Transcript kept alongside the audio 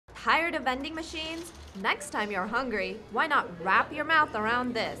Tired of vending machines? Next time you're hungry, why not wrap your mouth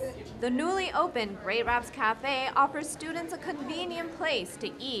around this? The newly opened Great Wraps Cafe offers students a convenient place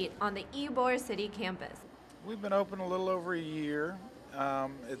to eat on the Ybor City campus. We've been open a little over a year.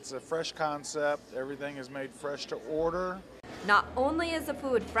 It's a fresh concept. Everything is made fresh to order. Not only is the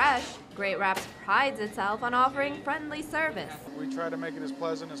food fresh, Great Wraps prides itself on offering friendly service. We try to make it as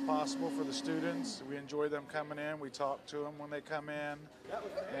pleasant as possible for the students. We enjoy them coming in. We talk to them when they come in,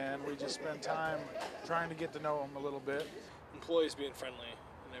 and we just spend time trying to get to know them a little bit. Employees being friendly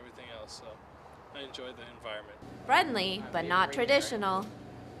and everything else, so I enjoy the environment. Friendly, but not traditional.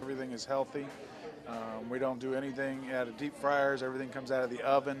 Everything is healthy. We don't do anything out of deep fryers. Everything comes out of the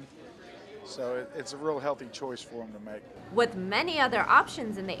oven. So it's a real healthy choice for them to make. With many other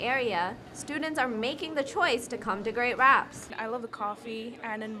options in the area, students are making the choice to come to Great Wraps. I love the coffee,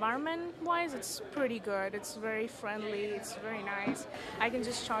 and environment-wise, it's pretty good. It's very friendly. It's very nice. I can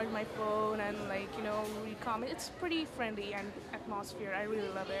just charge my phone and read comments. It's pretty friendly and atmosphere. I really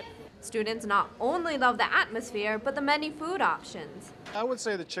love it. Students not only love the atmosphere, but the many food options. I would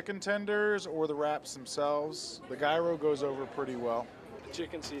say the chicken tenders or the wraps themselves. The gyro goes over pretty well.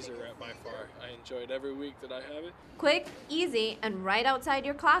 Chicken Caesar wrap by far. I enjoy it every week that I have it. Quick, easy, and right outside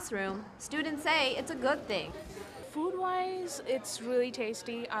your classroom, students say it's a good thing. Food-wise, it's really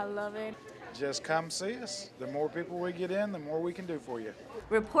tasty. I love it. Just come see us. The more people we get in, the more we can do for you.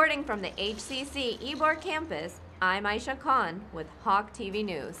 Reporting from the HCC Ybor campus, I'm Aisha Khan with Hawk TV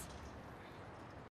News.